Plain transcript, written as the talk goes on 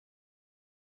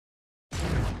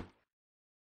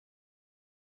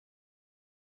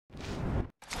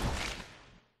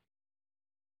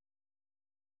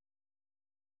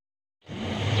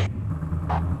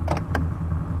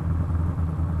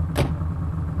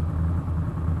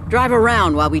Drive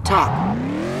around while we talk.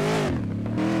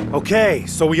 Okay,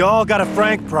 so we all got a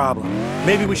Frank problem.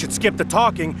 Maybe we should skip the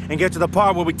talking and get to the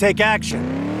part where we take action.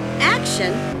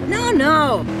 Action?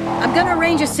 No. I'm gonna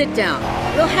arrange a sit-down.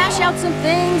 We'll hash out some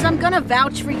things, I'm gonna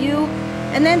vouch for you,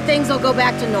 and then things will go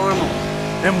back to normal.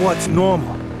 And what's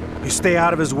normal? You stay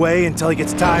out of his way until he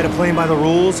gets tired of playing by the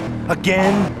rules?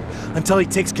 Again? Until he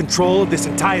takes control of this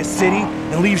entire city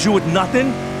and leaves you with nothing?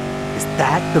 Is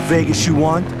that the Vegas you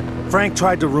want? Frank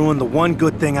tried to ruin the one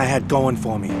good thing I had going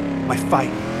for me. My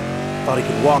fighting. Thought he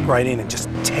could walk right in and just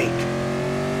take.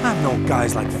 I've known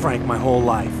guys like Frank my whole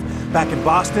life. Back in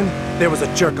Boston, there was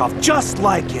a jerk-off just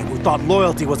like him who thought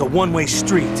loyalty was a one-way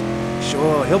street.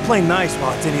 Sure, he'll play nice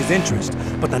while it's in his interest,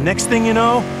 but the next thing you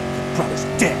know, your brother's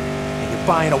dead, and you're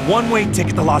buying a one-way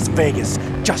ticket to Las Vegas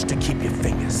just to keep your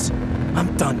fingers.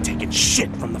 I'm done taking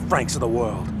shit from the Franks of the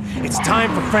world. It's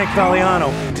time for Frank Valiano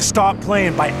to start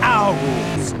playing by our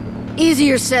rules.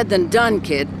 Easier said than done,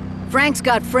 kid. Frank's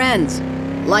got friends,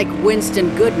 like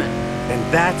Winston Goodman.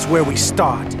 And that's where we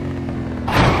start.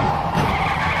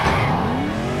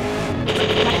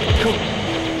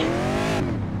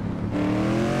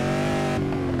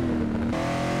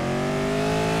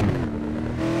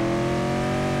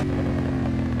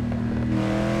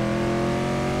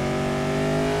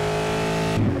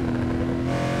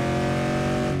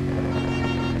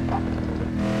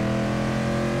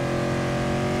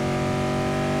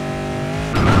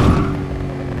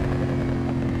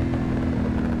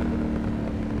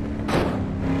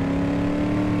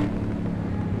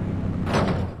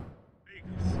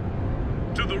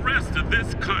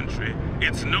 This country,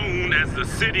 it's known as the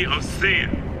City of Sin.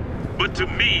 But to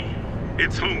me,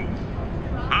 it's home.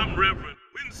 I'm Reverend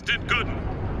Winston Goodman,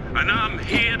 and I'm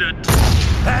here to...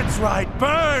 That's right,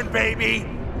 burn, baby!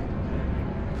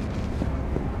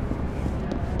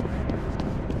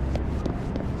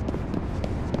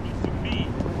 For me,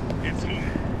 it's home.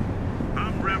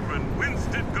 I'm Reverend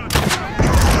Winston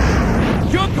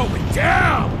Goodman. You're going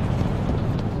down!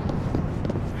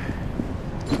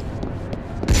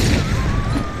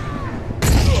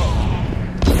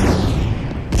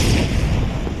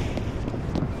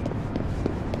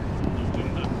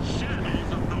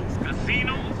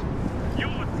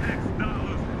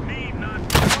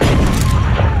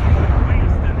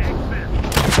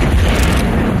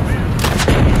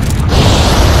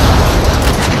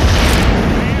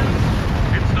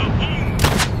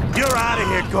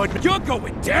 You're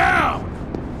going down!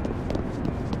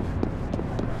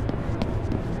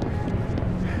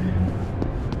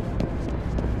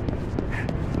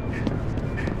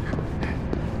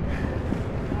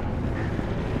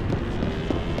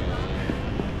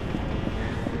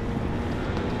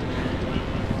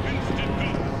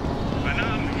 And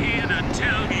I'm here to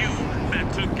tell you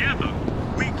that together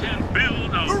we can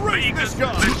build a Vegas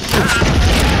that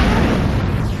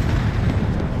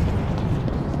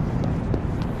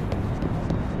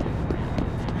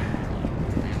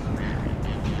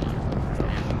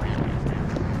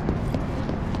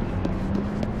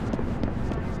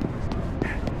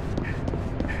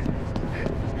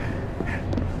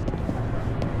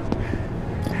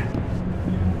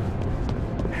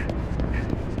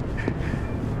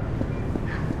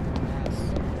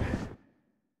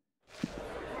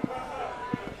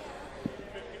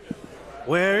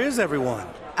Where is everyone?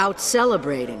 Out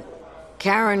celebrating.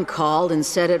 Karen called and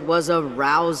said it was a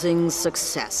rousing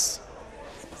success.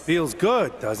 Feels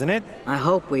good, doesn't it? I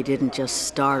hope we didn't just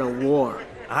start a war.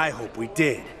 I hope we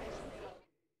did.